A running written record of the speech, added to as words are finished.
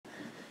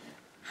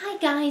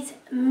guys,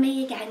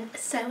 me again.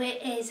 So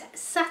it is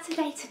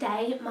Saturday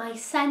today. My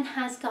son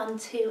has gone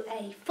to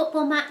a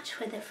football match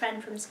with a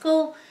friend from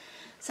school,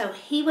 so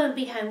he won't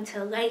be home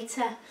till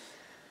later.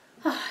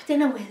 Oh, I don't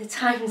know where the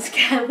time's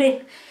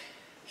going.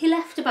 He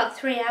left about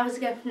 3 hours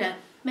ago. No,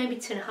 maybe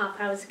 2.5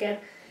 hours ago.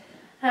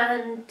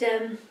 And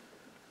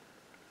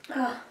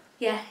oh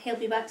yeah, he'll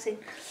be back soon.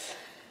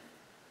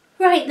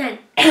 Right then.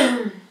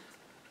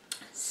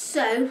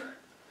 So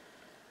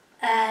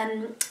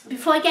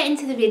before I get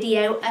into the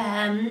video,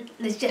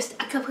 there's just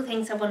a couple of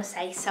things I want to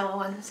say. So I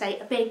want to say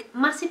a big,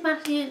 massive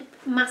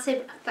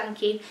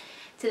thank you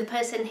to the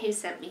person who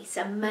sent me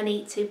some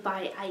money to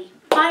buy a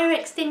fire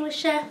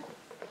extinguisher.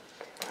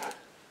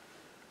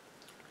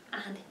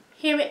 And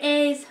here it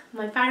is,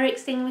 my fire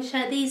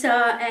extinguisher. These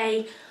are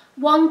a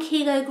 1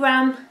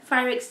 kilogram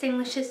fire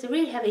extinguishers. They're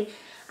really heavy,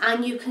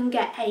 and you can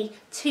get a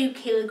 2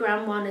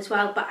 kilogram one as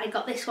well. But I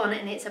got this one,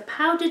 and it's a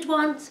powdered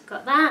one. So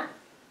got that.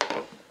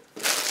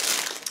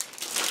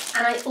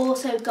 And I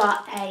also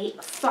got a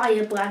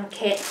fire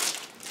blanket.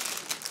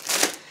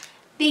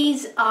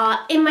 These are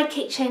in my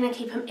kitchen. I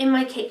keep them in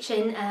my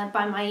kitchen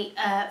by my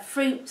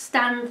fruit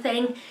stand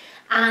thing.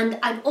 And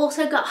I've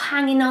also got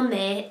hanging on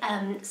there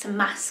some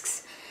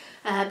masks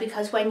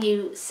because when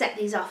you set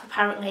these off,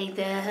 apparently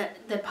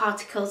the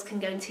particles can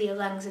go into your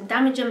lungs and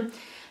damage them.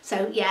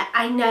 So yeah,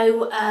 I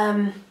know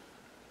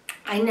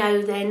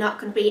they're not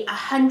going to be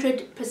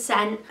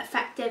 100%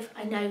 effective.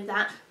 I know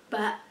that,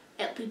 but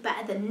it'll be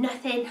better than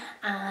nothing,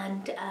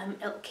 and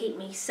it'll keep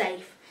me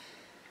safe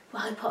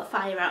while I put a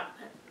fire out.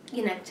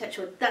 You know, touch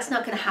wood, that's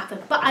not going to happen,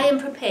 but I am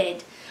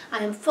prepared.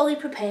 I am fully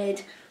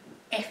prepared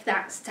if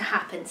that's to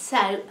happen.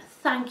 So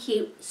thank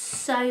you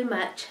so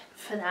much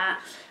for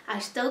that.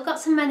 I've still got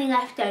some money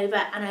left over,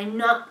 and I'm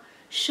not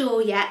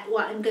sure yet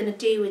what I'm going to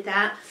do with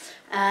that,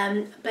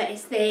 but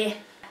it's there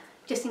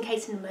just in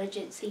case an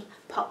emergency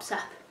pops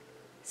up.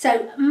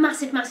 So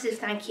massive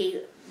thank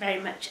you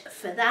very much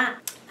for that.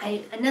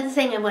 Another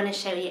thing I want to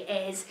show you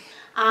is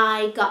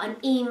I got an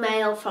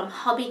email from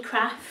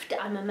Hobbycraft.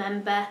 I'm a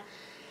member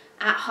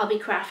at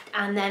Hobbycraft,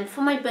 and then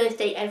for my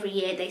birthday every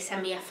year they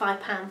send me a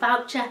 £5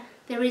 voucher.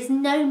 There is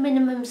no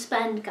minimum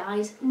spend,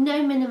 guys,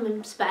 no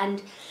minimum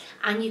spend,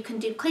 and you can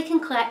do click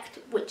and collect,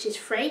 which is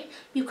free.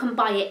 You can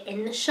buy it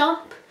in the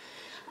shop,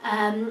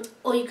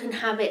 or you can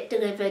have it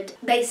delivered.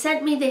 They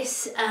sent me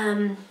this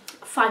 £5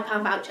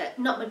 voucher,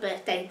 not my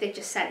birthday, they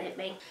just sent it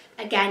me.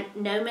 Again,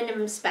 no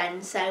minimum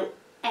spend, so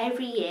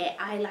every year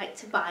I like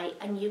to buy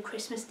a new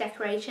Christmas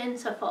decoration,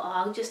 so I thought, oh,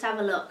 I'll just have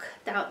a look,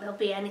 doubt there'll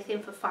be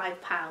anything for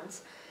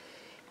 £5.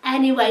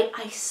 Anyway,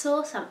 I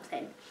saw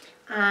something,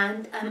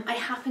 and I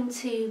happened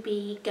to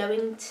be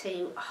going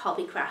to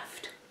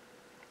Hobbycraft,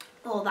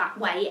 or that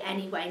way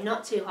anyway,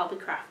 not to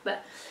Hobbycraft,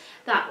 but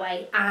that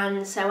way,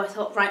 and so I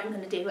thought, right, I'm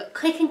going to do it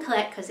click and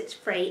collect because it's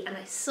free, and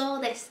I saw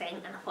this thing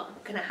and I thought,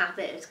 I'm going to have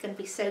it, it's going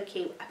to be so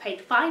cute. I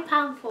paid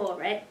 £5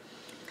 for it,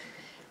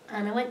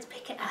 and I went to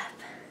pick it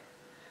up,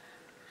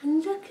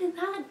 and look at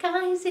that,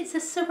 guys, it's a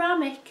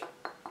ceramic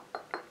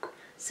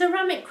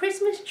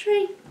Christmas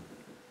tree.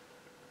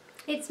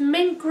 It's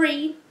mint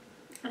green,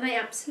 and I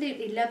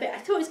absolutely love it. I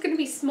thought it was going to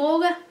be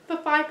smaller for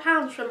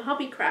 £5 from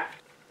Hobbycraft.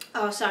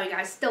 Oh, sorry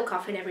guys, still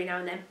coughing every now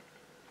and then.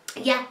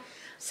 Yeah,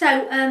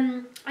 so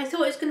I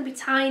thought it was going to be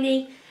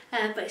tiny,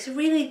 but it's a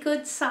really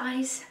good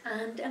size,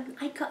 and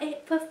I got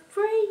it for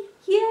free.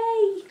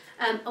 Yay!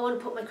 I want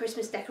to put my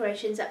Christmas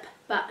decorations up,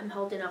 but I'm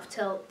holding off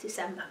till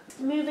December.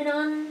 Moving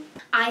on,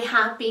 I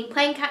have been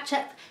playing catch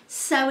up,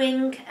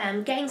 sewing,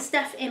 getting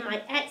stuff in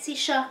my Etsy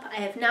shop. I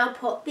have now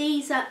put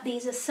these up.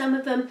 These are some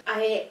of them.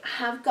 I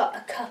have got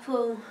a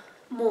couple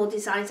more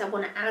designs I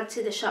want to add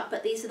to the shop,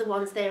 but these are the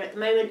ones there at the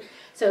moment.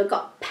 So I've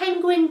got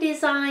penguin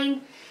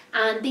design,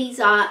 and these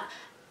are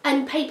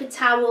unpaper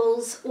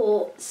towels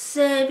or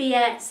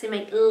serviettes. They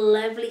make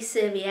lovely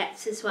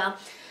serviettes as well.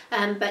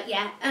 But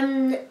yeah,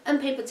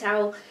 unpaper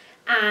towel,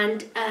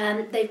 and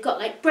they've got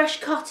like brush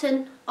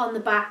cotton on the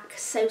back,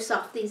 so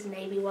soft. These are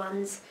navy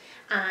ones,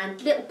 and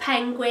little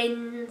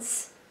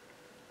penguins,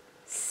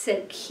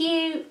 so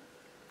cute.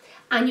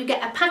 And you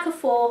get a pack of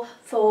 4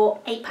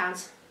 for £8.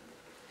 So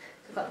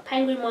I've got the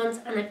penguin ones,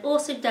 and I've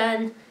also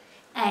done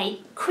a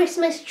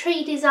Christmas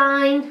tree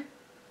design.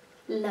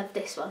 Love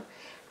this one.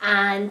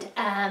 And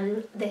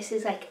this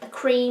is like a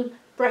cream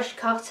brush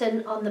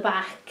cotton on the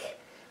back,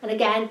 and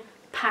again,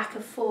 pack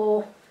of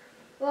 4.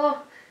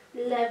 Oh,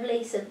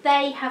 lovely. So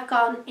they have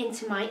gone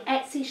into my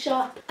Etsy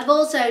shop. I've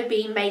also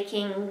been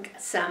making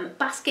some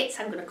baskets.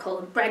 I'm going to call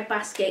them bread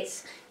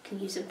baskets. You can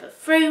use them for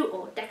fruit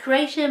or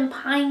decoration,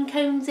 pine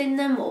cones in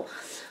them, or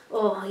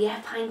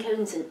yeah, pine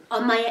cones. And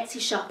on my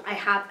Etsy shop I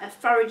have a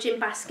foraging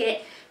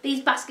basket. These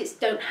baskets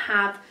don't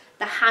have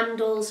the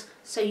handles,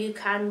 so you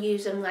can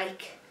use them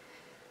like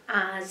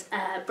as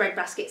bread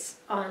baskets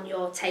on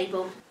your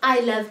table.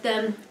 I love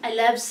them. I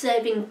love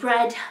serving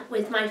bread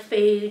with my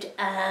food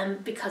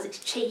because it's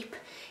cheap,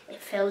 it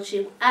fills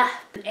you up.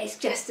 It's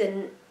just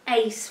an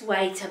ace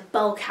way to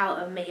bulk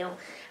out a meal,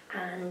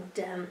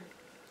 and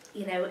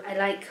you know, I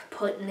like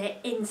putting it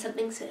in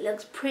something so it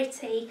looks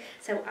pretty.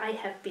 So I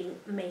have been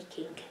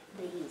making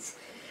these.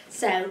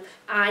 So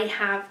I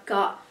have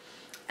got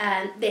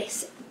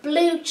this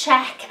blue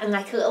check and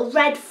like a little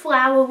red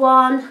flower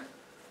one.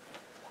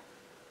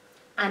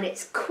 And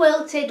it's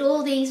quilted,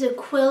 all these are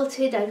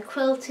quilted, I've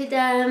quilted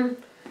them.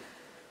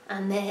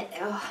 And they're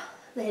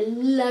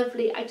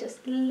lovely, I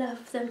just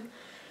love them.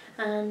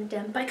 And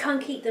but I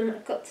can't keep them,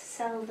 I've got to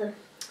sell them.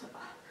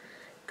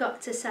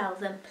 Got to sell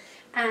them.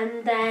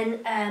 And then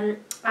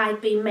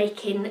I've been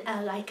making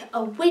like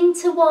a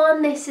winter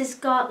one. This has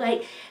got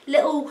like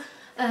little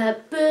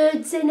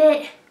birds in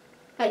it,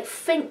 like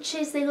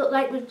finches they look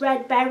like, with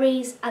red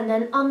berries. And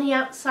then on the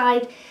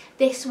outside,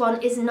 this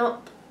one is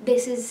not,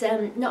 this is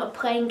not a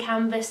plain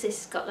canvas.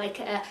 This has got like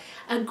a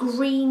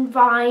green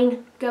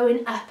vine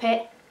going up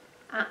it.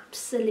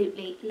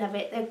 Absolutely love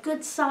it. They're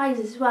good size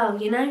as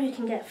well, you know, you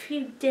can get a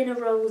few dinner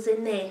rolls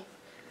in there.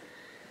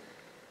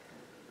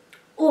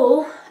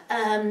 Or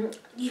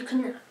you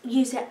can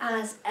use it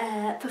as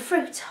for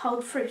fruit,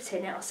 hold fruit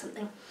in it or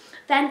something.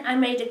 Then I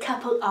made a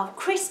couple of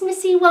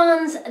Christmassy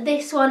ones.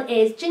 This one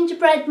is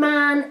gingerbread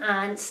man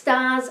and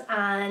stars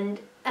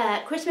and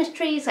Christmas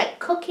trees, like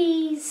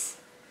cookies.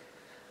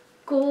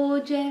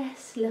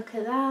 Gorgeous, look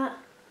at that,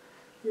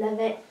 love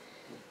it.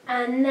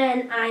 And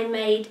then I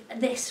made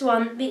this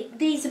one.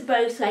 These are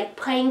both like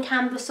plain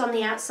canvas on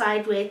the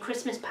outside with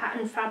Christmas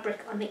pattern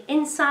fabric on the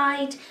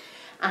inside.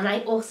 And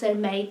I also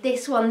made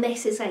this one.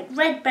 This is like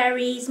red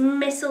berries,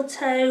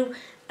 mistletoe,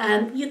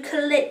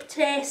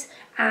 eucalyptus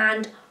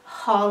and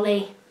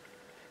holly.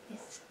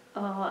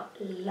 Oh,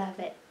 love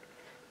it.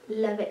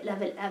 Love it,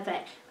 love it, love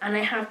it. And I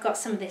have got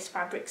some of this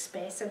fabric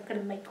spare, so I'm going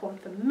to make one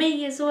for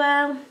me as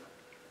well.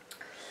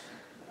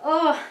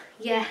 Oh,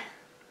 yeah.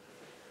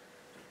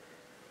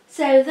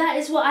 So that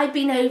is what I've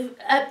been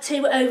up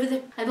to over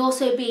the... I've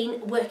also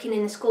been working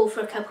in the school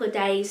for a couple of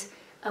days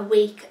a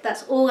week.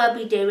 That's all I'll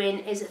be doing,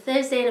 is a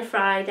Thursday and a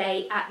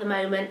Friday at the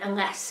moment,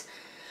 unless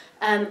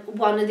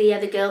one of the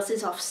other girls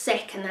is off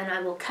sick, and then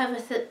I will cover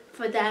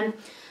for them.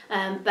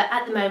 But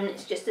at the moment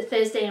it's just a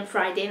Thursday and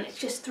Friday, and it's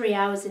just 3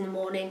 hours in the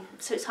morning,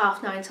 so it's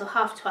 9:30 till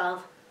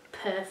 12:30.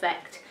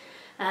 Perfect.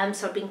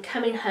 So I've been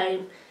coming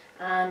home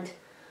and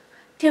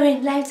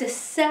doing loads of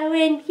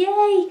sewing,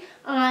 yay!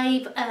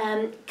 I've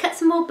cut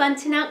some more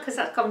bunting out because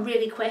that's gone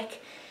really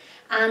quick,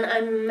 and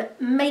I'm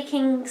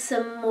making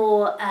some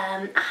more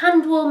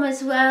hand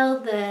warmers as well,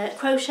 the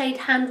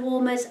crocheted hand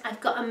warmers.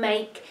 I've got to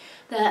make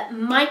the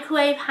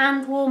microwave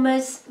hand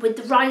warmers with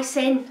the rice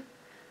in.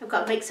 I've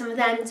got to make some of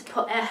them to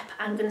put up.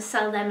 I'm going to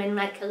sell them in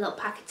like a little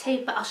pack of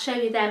 2, but I'll show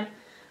you them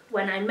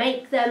when I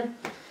make them.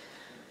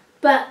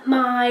 But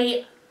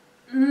my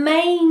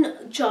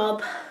main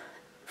job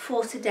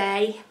for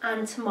today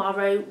and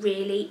tomorrow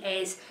really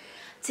is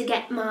to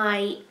get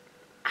my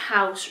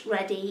house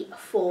ready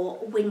for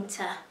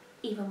winter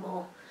even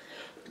more.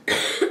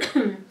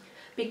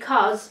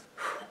 Because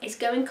it's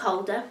going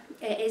colder,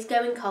 it is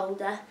going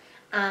colder,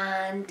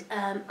 and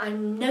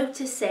I'm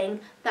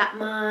noticing that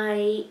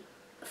my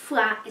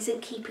flat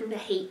isn't keeping the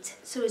heat.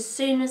 So as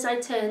soon as I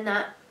turn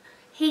that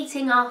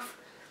heating off,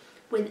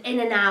 within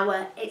an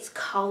hour it's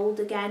cold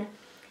again.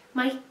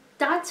 My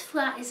dad's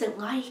flat isn't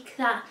like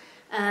that.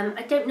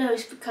 I don't know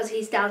if it's because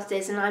he's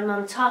downstairs and I'm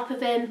on top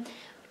of him,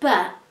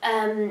 but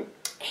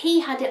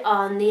he had it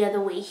on the other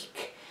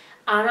week,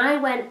 and I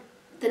went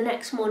the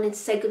next morning to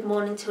say good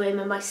morning to him,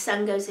 and my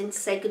son goes in to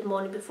say good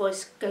morning before he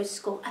goes to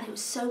school, and it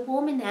was so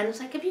warm in there, and I was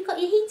like, have you got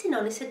your heating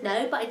on? He said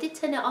no, but I did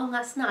turn it on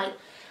last night,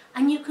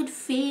 and you could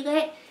feel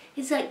it.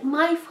 It's like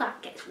my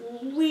flat gets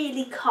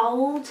really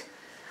cold.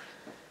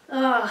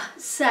 Oh,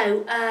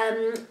 so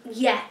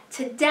yeah,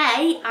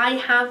 today I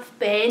have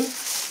been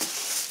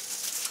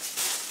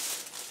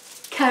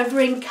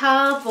covering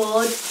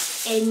cardboard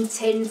in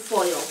tin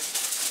foil.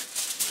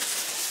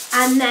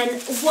 And then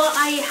what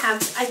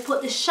I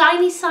put the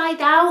shiny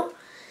side out,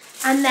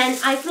 and then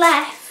I've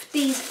left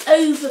these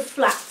over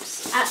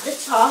flaps at the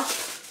top,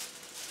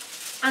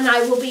 and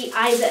I will be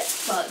either,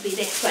 well, it'll be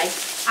this way,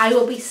 I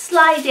will be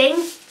sliding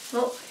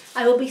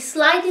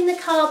the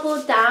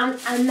cardboard down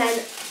and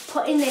then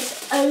putting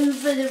this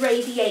over the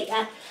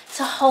radiator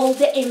to hold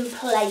it in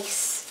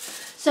place.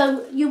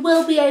 So you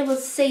will be able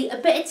to see a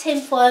bit of tin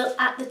foil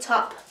at the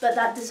top, but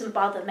that doesn't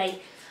bother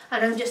me,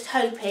 and I'm just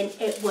hoping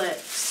it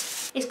works.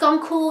 It's gone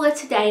cooler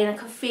today, and I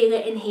can feel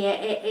it in here.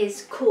 It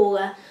is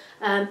cooler,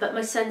 but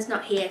my son's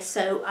not here,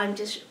 so I'm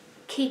just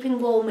keeping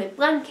warm with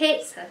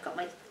blankets. I've got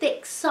my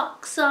thick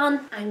socks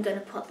on. I'm going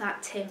to put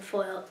that tin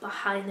foil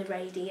behind the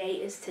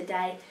radiators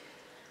today.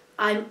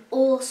 I'm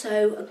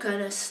also going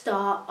to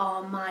start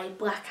on my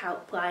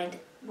blackout blind.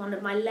 One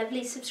of my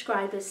lovely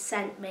subscribers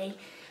sent me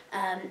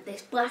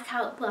this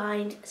blackout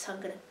blind, so I'm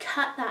going to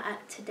cut that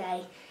up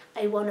today.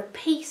 I want a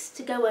piece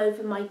to go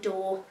over my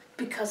door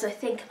because I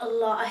think a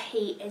lot of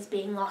heat is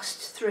being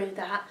lost through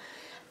that.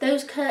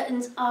 Those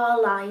curtains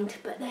are lined,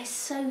 but they're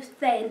so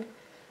thin,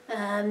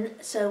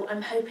 so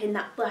I'm hoping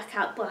that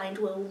blackout blind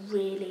will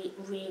really,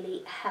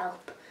 really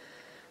help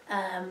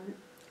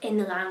in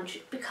the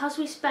lounge, because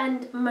we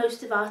spend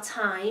most of our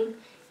time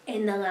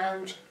in the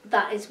lounge.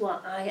 That is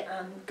what I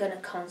am going to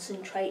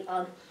concentrate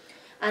on.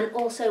 And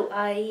also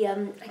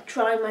I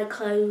dry my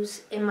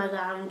clothes in my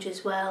lounge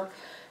as well.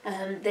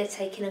 They're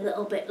taking a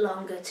little bit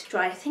longer to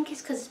dry. I think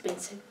it's because it's been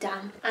so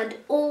damp. And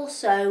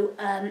also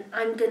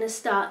I'm going to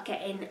start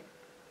getting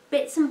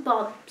bits and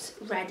bobs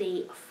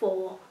ready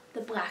for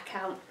the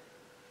blackout.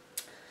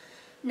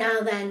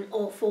 Now then,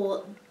 or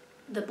for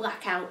the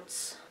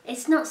blackouts.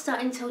 It's not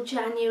starting till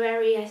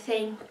January, I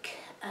think,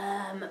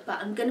 but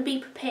I'm going to be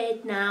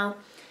prepared now.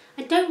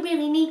 I don't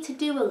really need to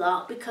do a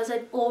lot because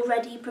I'd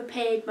already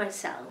prepared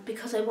myself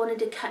because I wanted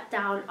to cut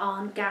down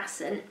on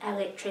gas and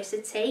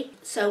electricity.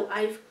 So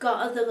I've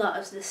got a lot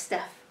of the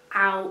stuff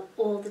out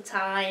all the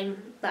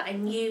time that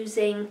I'm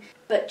using,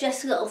 but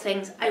just little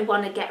things I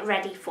want to get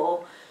ready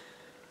for.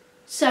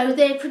 So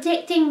they're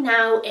predicting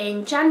now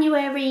in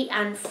January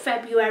and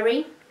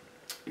February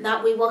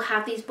that we will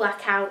have these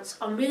blackouts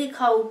on really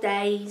cold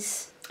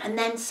days. And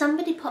then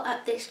somebody put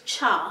up this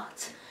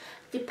chart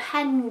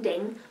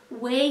depending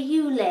where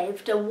you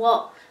lived or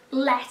what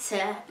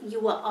letter you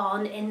were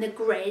on in the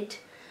grid,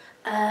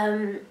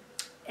 in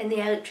the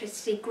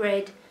electricity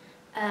grid,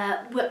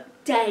 what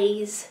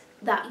days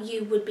that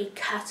you would be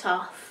cut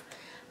off.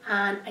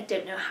 And I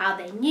don't know how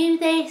they knew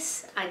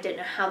this, I don't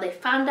know how they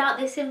found out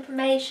this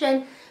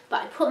information,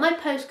 but I put my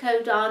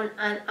postcode on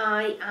and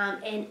I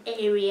am in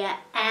area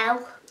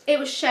L. It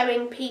was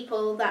showing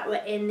people that were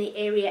in the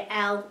area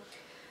L,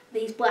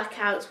 these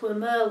blackouts were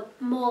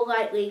more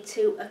likely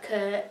to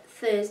occur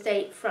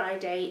Thursday,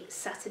 Friday,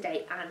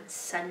 Saturday and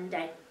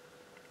Sunday.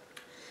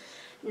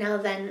 Now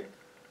then,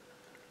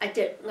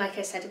 like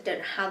I said, I don't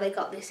know how they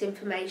got this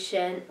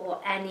information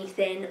or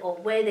anything or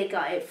where they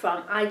got it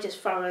from. I just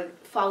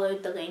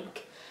followed the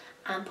link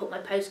and put my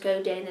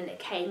postcode in and it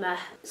came up.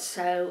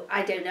 So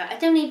I don't know. I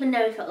don't even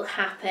know if it'll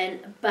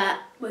happen,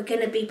 but we're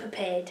going to be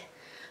prepared.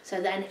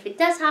 So then if it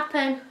does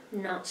happen,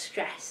 not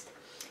stressed.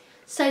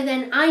 So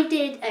then I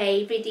did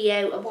a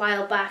video a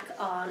while back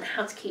on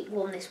how to keep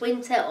warm this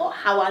winter, or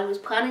how I was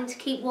planning to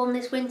keep warm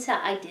this winter.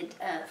 I did,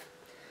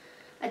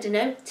 I don't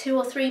know, 2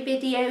 or 3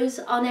 videos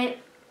on it.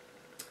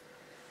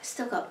 I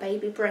still got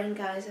baby brain,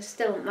 guys.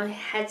 My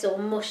head's all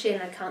mushy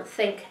and I can't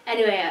think.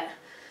 Anyway,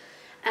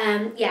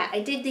 yeah,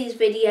 I did these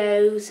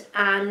videos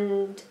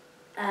and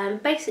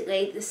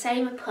basically the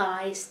same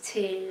applies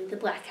to the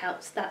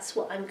blackouts. That's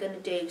what I'm going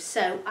to do.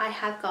 So I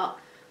have got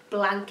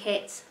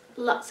blankets,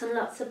 lots and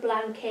lots of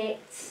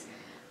blankets.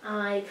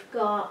 I've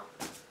got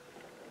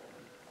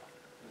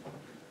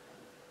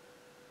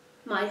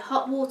my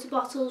hot water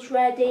bottles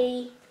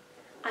ready.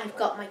 I've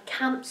got my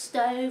camp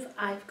stove.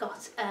 I've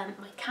got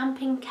my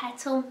camping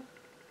kettle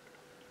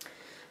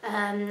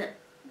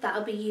that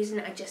I'll be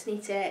using. I just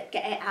need to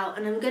get it out,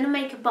 and I'm going to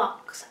make a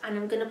box and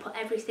I'm going to put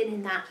everything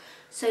in that.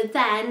 So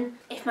then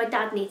if my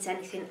dad needs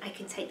anything, I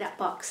can take that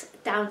box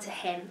down to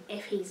him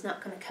if he's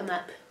not going to come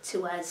up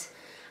to us.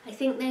 I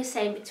think they're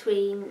saying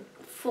between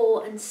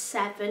 4 and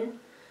 7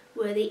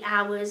 were the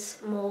hours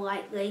more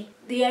likely.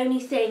 The only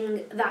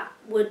thing that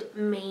would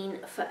mean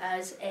for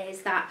us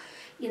is that,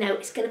 you know,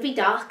 it's going to be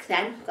dark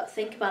then. I've got to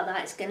think about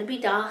that. It's going to be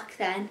dark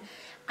then.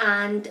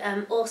 And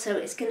also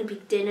it's going to be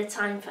dinner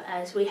time for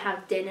us. We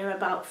have dinner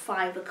about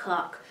 5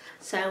 o'clock.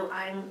 So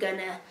I'm going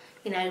to,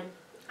 you know,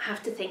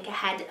 have to think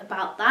ahead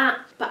about that.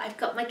 But I've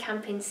got my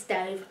camping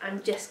stove.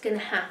 I'm just going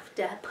to have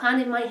to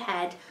plan in my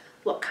head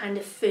what kind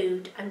of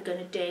food I'm going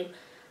to do.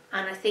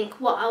 And I think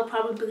what I'll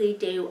probably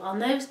do on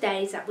those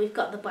days that we've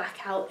got the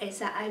blackout is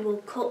that I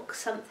will cook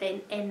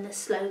something in the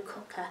slow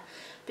cooker,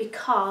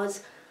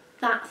 because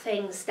that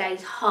thing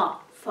stays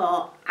hot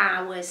for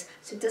hours.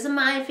 So it doesn't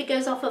matter if it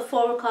goes off at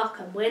 4 o'clock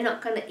and we're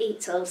not going to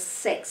eat till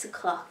 6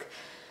 o'clock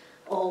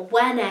or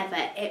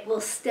whenever, it will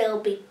still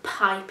be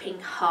piping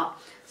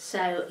hot.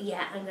 So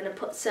yeah, I'm going to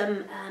put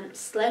some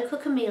slow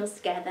cooker meals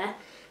together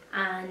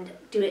and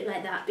do it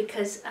like that,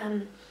 because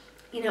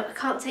you know, I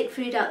can't take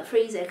food out the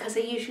freezer because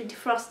I usually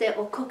defrost it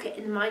or cook it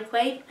in the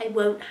microwave. I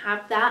won't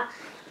have that.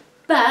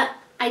 But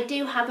I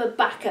do have a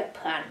backup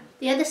plan.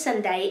 The other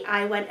Sunday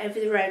I went over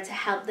the road to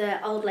help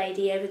the old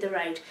lady over the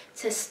road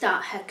to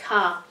start her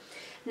car.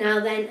 Now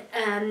then,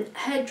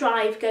 her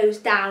drive goes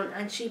down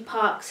and she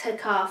parks her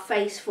car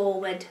face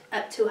forward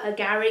up to her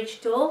garage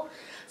door.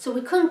 So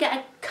we couldn't get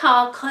a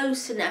car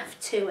close enough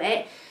to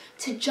it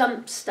to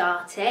jump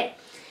start it.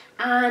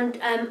 And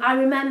I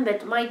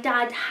remembered my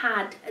dad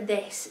had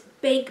this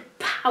big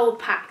power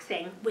pack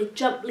thing with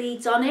jump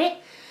leads on it,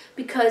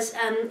 because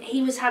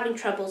he was having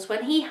troubles.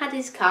 When he had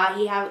his car,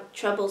 he had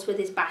troubles with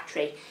his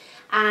battery.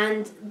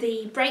 And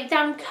the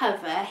breakdown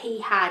cover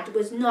he had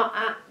was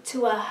not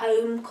to a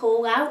home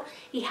call out.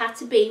 He had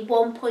to be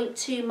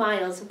 1.2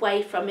 miles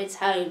away from his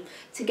home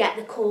to get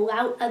the call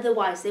out.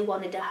 Otherwise, they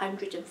wanted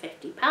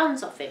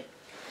 £150 off him.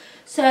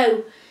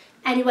 So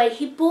anyway,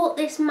 he bought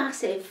this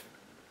massive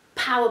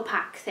power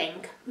pack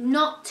thing,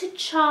 not to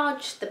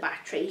charge the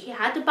battery. He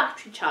had a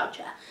battery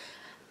charger,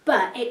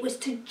 but it was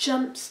to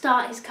jump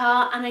start his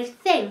car. And I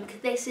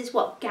think this is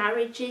what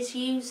garages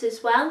use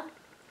as well.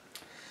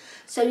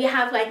 So you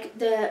have like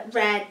the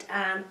red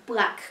and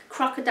black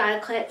crocodile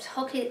clips,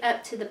 hook it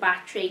up to the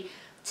battery,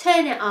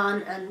 turn it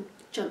on and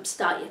jump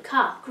start your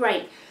car.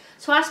 Great.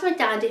 So I asked my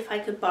dad if I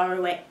could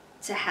borrow it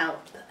to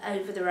help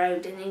over the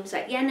road, and he was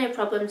like, yeah, no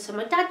problem. So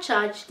my dad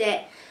charged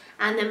it,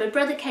 and then my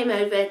brother came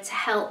over to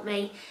help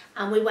me,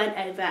 and we went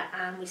over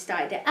and we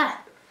started it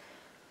up.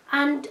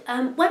 And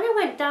when I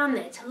went down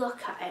there to look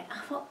at it, I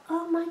thought,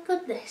 oh my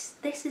goodness,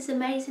 this is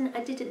amazing.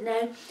 I didn't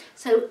know.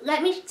 So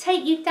let me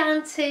take you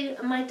down to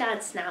my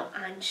dad's now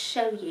and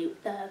show you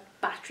the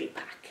battery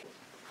pack.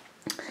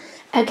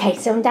 Okay,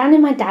 so I'm down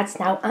in my dad's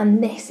now,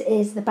 and this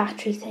is the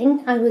battery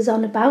thing I was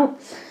on about.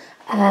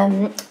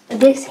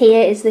 This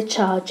here is the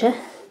charger,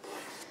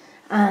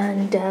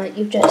 and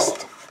you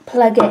just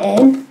plug it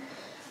in.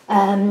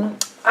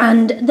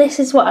 And this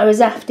is what I was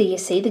after, you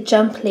see, the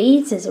jump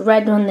leads. There's a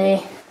red one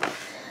there,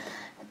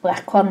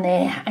 black one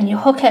there, and you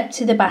hook up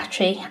to the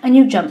battery and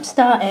you jump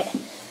start it.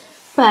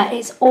 But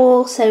it's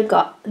also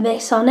got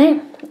this on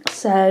it,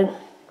 so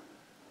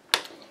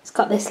it's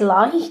got this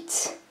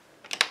light,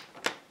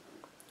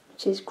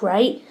 which is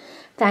great.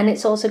 Then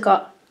it's also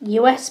got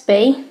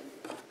USB,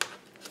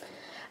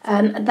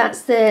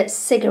 that's the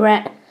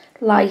cigarette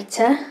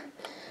lighter,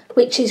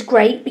 which is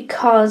great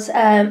because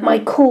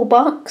my cool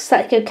box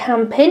that I go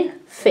camping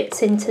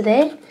fits into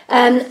there.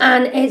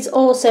 And it's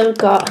also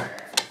got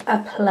a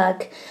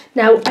plug.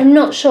 Now, I'm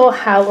not sure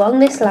how long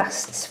this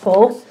lasts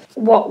for,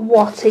 what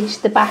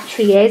wattage the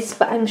battery is,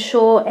 but I'm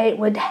sure it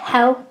would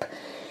help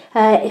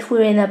if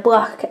we're in a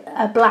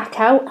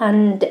blackout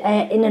and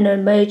in an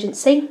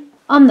emergency.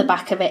 On the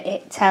back of it,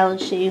 it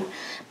tells you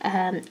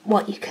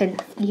what you can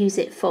use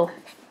it for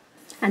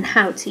and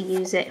how to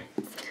use it.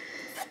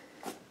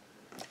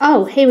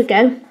 Oh, here we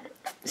go.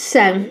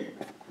 So,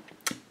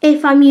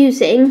 if I'm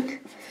using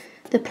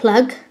the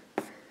plug,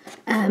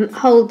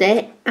 hold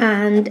it,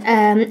 and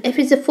if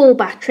it's a full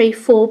battery,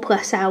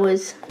 4+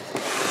 hours.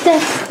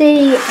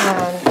 Dusty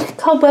and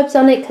cobwebs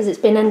on it because it's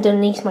been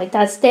underneath my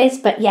dad's stairs,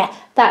 but yeah,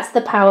 that's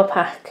the power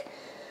pack.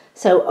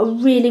 So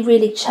I'm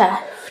really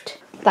chuffed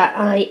that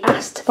I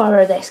asked to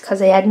borrow this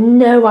because I had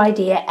no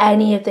idea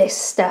any of this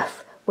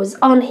stuff was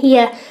on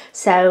here.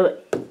 So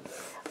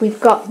we've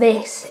got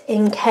this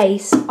in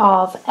case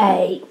of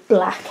a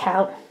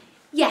blackout.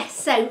 Yes,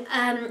 so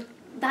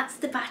that's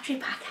the battery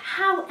pack.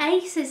 How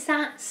ace is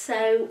that?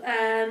 So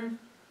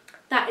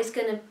that is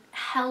going to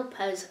help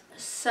us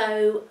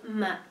so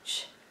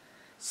much.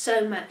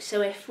 So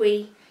if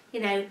we,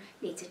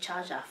 need to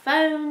charge our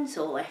phones,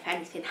 or if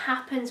anything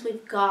happens,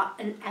 we've got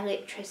an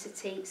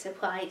electricity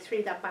supply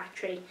through that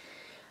battery.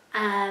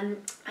 And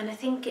I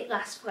think it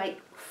lasts for like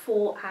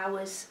 4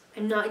 hours.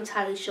 I'm not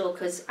entirely sure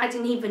because I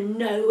didn't even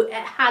know it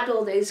had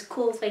all those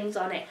cool things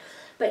on it.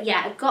 But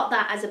yeah, I've got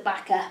that as a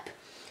backup.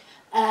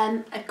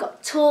 I've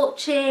got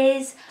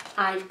torches,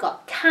 I've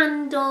got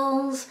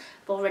candles,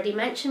 I've already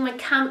mentioned my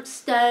camp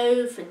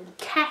stove and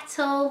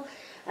kettle,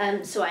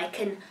 so I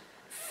can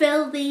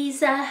fill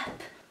these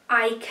up.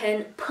 I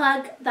can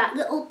plug that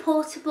little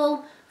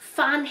portable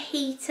fan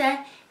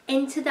heater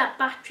into that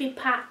battery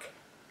pack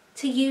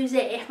to use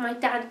it if my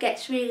dad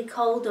gets really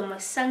cold or my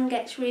son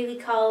gets really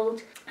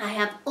cold. I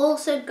have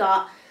also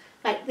got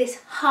like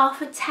this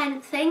half a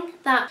tent thing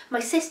that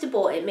my sister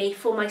bought it me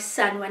for my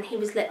son when he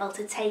was little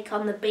to take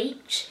on the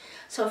beach.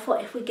 So I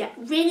thought if we get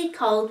really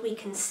cold, we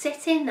can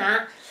sit in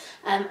that.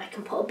 I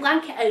can put a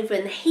blanket over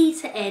and the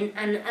heater in,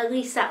 and at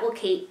least that will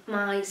keep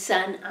my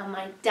son and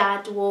my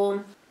dad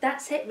warm.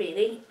 That's it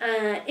really.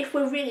 If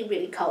we're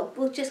really cold,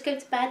 we'll just go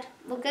to bed.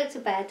 We'll go to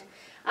bed.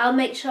 I'll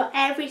make sure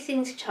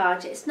everything's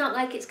charged. It's not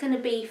like it's going to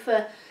be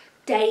for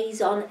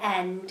days on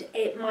end.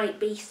 It might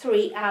be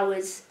 3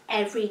 hours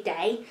every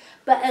day,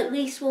 but at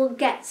least we'll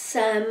get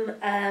some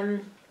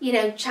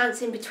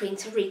chance in between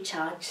to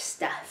recharge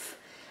stuff.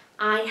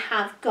 I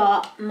have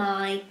got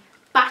my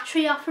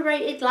battery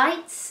operated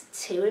lights,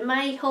 2 in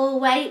my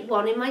hallway,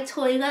 1 in my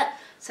toilet,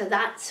 so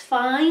that's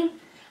fine.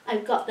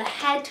 I've got the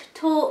head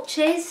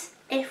torches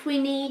if we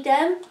need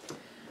them,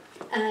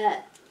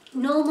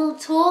 normal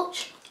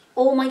torch,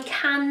 all my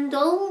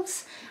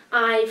candles.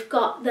 I've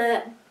got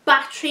the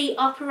battery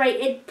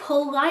operated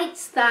pull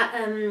lights that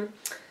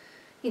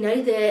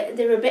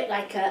they're a bit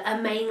like a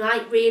main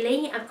light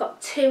really. I've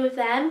got 2 of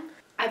them.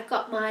 I've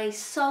got my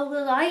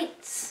solar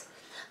lights.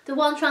 The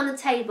ones around the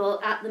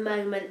table at the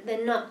moment,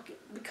 they're not,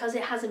 because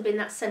it hasn't been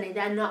that sunny,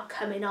 they're not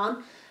coming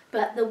on.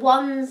 But the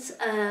ones,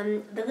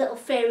 the little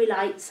fairy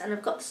lights, and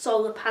I've got the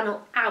solar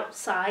panel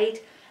outside,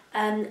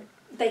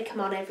 they come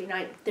on every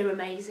night. They're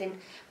amazing.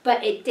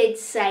 But it did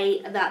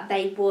say that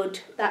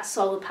that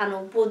solar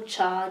panel would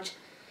charge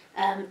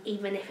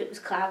even if it was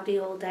cloudy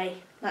all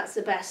day. That's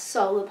the best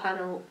solar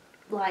panel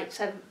lights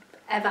I've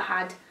ever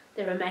had.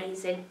 They're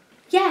amazing.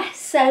 Yeah,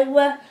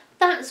 so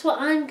that's what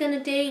I'm going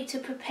to do to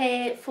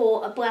prepare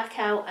for a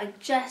blackout. I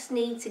just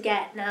need to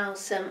get now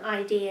some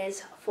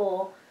ideas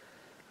for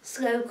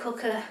slow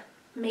cooker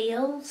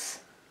meals.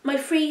 My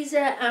freezer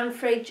and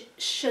fridge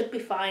should be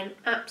fine,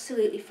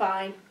 absolutely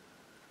fine.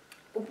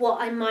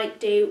 What I might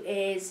do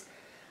is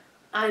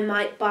I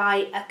might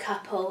buy a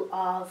couple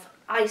of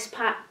ice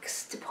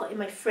packs to put in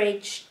my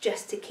fridge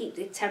just to keep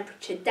the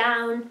temperature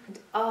down.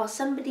 Oh,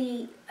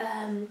 somebody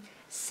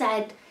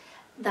said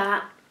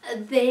that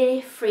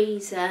their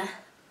freezer,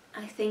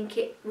 I think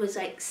it was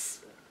like,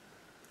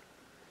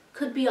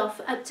 could be off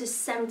up to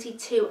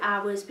 72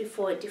 hours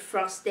before it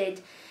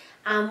defrosted.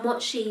 And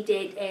what she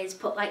did is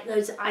put like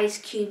loads of ice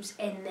cubes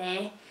in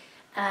there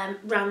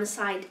round the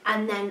side,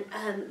 and then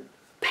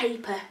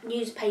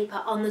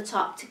newspaper on the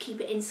top to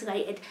keep it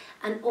insulated,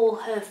 and all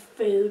her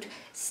food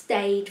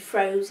stayed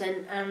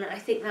frozen, and I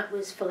think that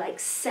was for like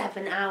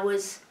 7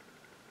 hours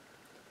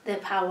the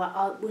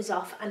power was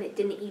off and it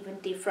didn't even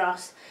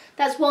defrost.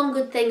 That's one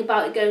good thing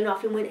about it going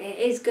off in winter. It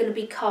is going to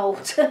be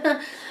cold.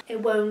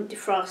 It won't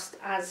defrost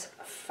as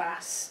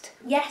fast.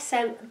 Yeah,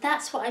 so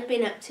that's what I've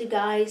been up to,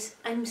 guys.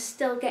 I'm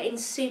still getting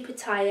super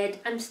tired.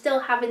 I'm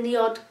still having the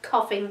odd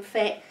coughing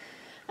fit,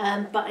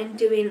 but I'm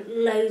doing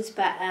loads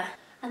better.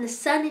 And the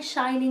sun is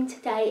shining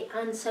today,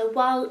 and so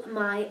while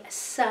my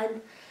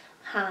son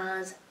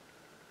has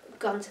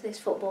gone to this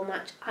football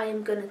match, I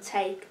am going to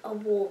take a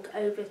walk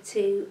over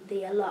to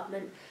the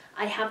allotment.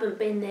 I haven't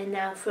been there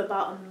now for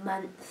about a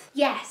month.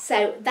 Yeah,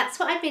 so that's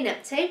what I've been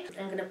up to.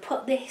 I'm going to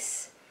put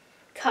this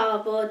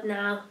cardboard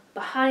now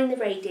behind the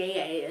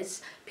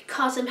radiators,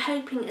 because I'm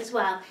hoping as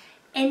well,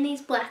 in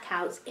these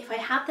blackouts, if I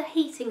have the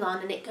heating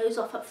on and it goes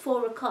off at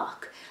 4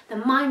 o'clock,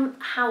 then my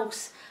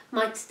house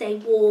might stay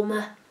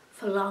warmer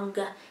for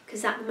longer,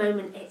 because at the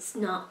moment it's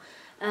not.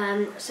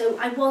 So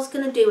I was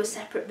going to do a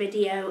separate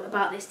video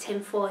about this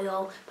tin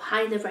foil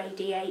behind the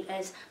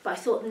radiators, but I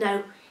thought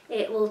no,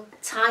 it will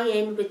tie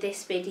in with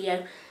this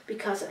video,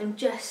 because I'm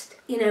just,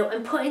 you know,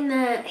 I'm putting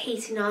the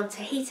heating on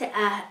to heat it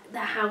the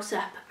house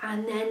up,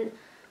 and then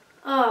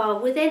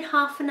within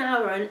half an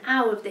hour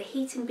of the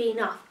heating being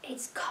off,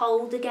 it's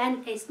cold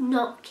again. It's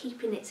not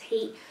keeping its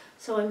heat.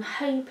 So I'm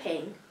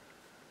hoping,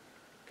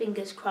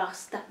 fingers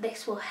crossed, that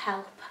this will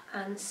help,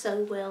 and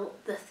so will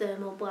the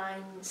thermal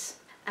blinds.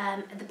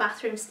 The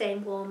bathroom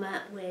staying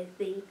warmer with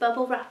the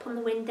bubble wrap on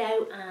the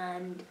window,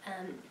 and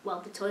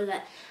well, the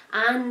toilet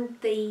and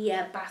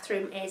the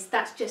bathroom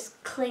that's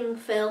just cling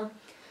film.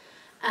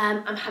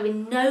 I'm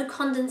having no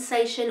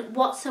condensation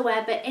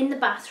whatsoever in the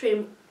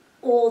bathroom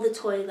or the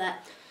toilet.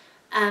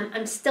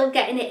 I'm still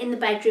getting it in the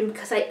bedroom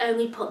because I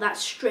only put that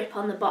strip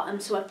on the bottom,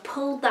 so I've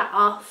pulled that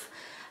off,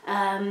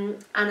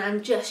 and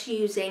I'm just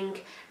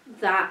using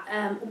that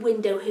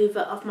window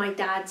hoover of my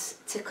dad's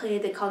to clear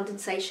the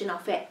condensation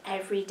off it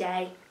every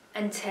day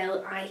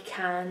until I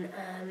can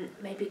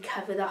maybe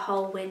cover the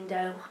whole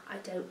window. I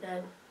don't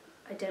know.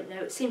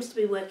 It seems to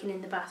be working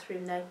in the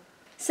bathroom though.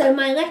 So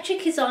my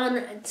electric is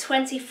on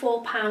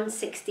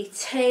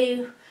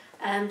 £24.62.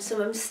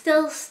 So I'm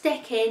still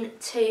sticking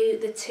to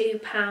the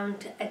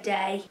 £2 a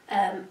day,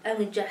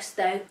 only just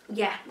though.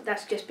 Yeah,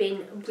 that's just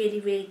been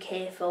really, really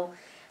careful.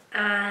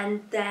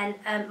 And then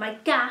my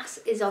gas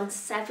is on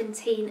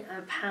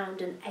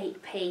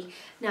 £17.08.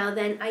 Now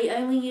then, I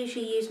only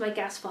usually use my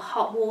gas for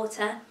hot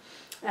water,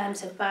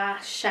 so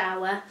bath,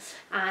 shower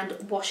and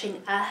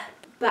washing up.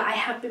 But I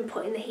have been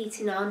putting the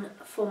heating on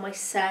for my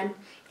son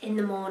in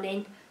the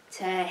morning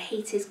to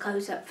heat his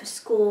clothes up for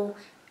school,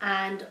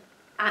 and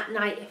at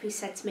night if he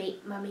said to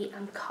me, "Mummy,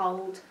 I'm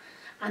cold,"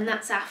 and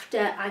that's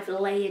after I've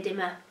layered him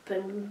up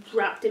and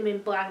wrapped him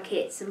in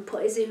blankets and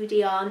put his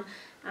hoodie on,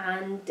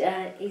 and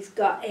he's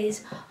got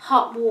his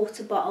hot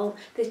water bottle.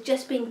 There's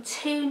just been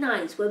 2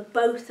 nights where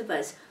both of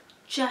us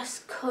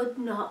just could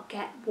not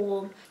get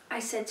warm. I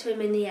said to him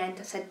in the end,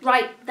 I said,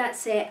 right,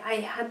 that's it. I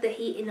had the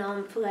heating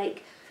on for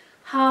like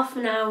half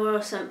an hour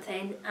or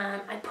something,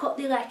 and I put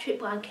the electric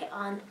blanket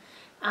on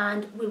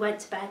and we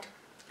went to bed,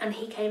 and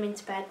he came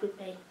into bed with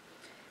me,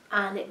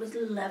 and it was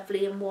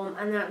lovely and warm,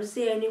 and that was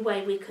the only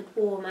way we could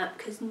warm up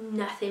because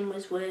nothing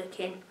was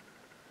working.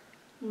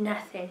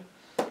 Nothing.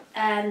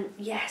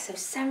 Yeah, so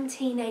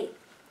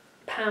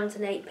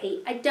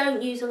 £17.08. I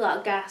don't use a lot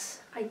of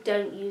gas. I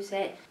don't use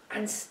it,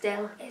 and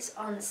still it's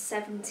on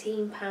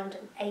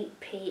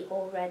 £17.08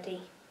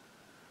 already.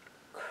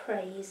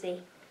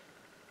 Crazy.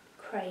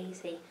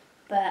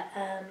 But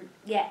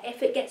yeah,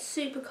 if it gets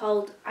super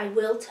cold, I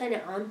will turn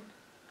it on.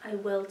 I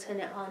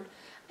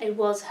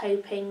was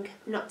hoping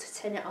not to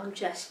turn it on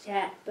just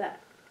yet, but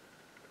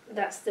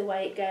that's the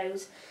way it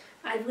goes.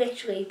 I've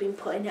literally been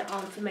putting it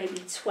on for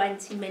maybe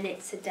 20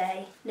 minutes a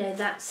day. No,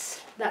 that's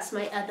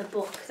my other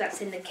book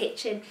that's in the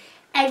kitchen.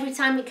 Every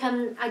time I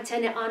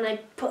turn it on,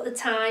 I put the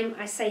time,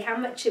 I say how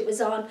much it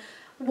was on,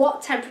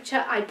 what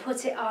temperature I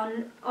put it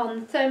on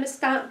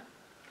thermostat,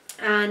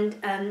 and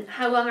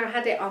how long I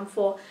had it on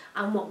for,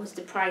 and what was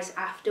the price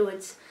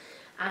afterwards.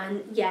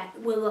 And yeah,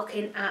 we're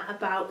looking at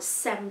about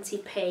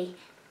 70p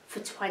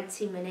for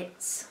 20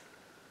 minutes.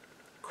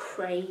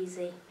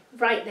 Crazy.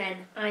 Right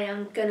then, I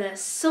am gonna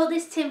sort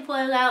this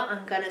tinfoil out,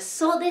 I'm gonna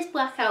sort this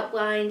blackout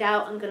blind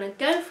out, I'm gonna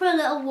go for a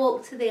little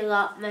walk to the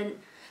allotment.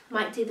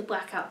 Might do the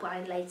blackout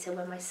blind later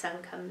when my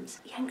son comes.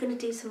 Yeah, I'm gonna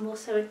do some more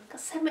sewing. Got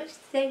so much to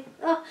do.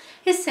 Oh,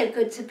 it's so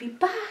good to be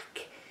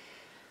back.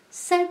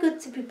 So good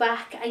to be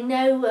back. I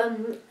know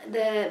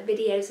the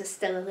videos are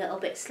still a little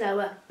bit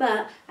slower,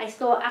 but I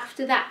thought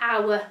after that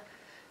hour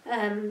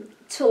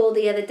tour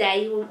the other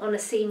day. You wouldn't want to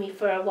see me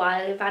for a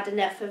while. You've had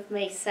enough of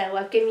me, so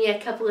I've given you a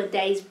couple of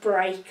days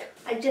break.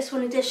 I just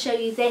wanted to show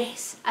you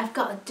this. I've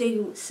got to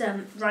do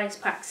some rice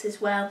packs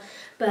as well,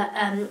 but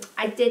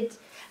I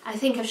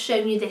think I've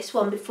shown you this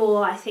one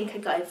before. I think I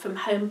got it from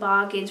Home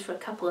Bargains for a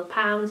couple of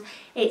pounds.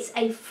 It's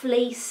a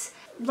fleece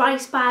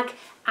rice bag,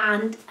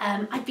 and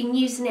I've been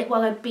using it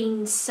while I've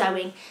been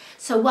sewing.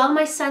 So while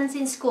my son's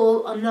in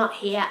school or not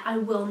here, I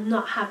will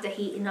not have the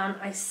heating on.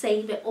 I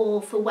save it all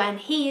for when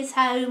he is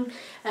home.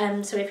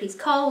 So if he's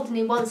cold and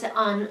he wants it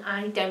on,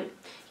 I don't,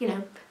 you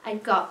know,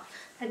 I've got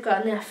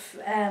enough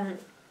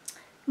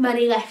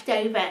money left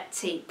over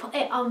to put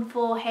it on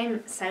for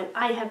him. So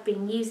I have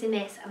been using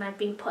this, and I've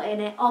been putting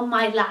it on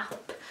my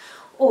lap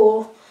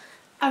or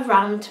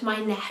around my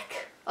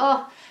neck.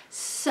 Oh,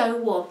 so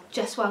warm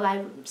just while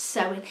I'm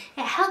sewing.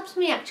 It helps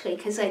me actually,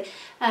 because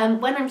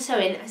when I'm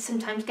sewing I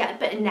sometimes get a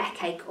bit of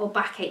neck ache or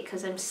backache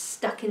because I'm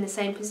stuck in the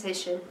same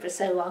position for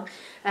so long.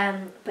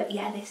 But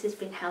yeah, this has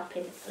been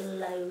helping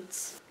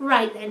loads.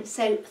 Right then,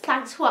 so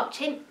thanks for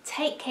watching,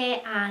 take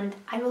care, and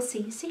I will see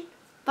you soon.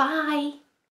 Bye.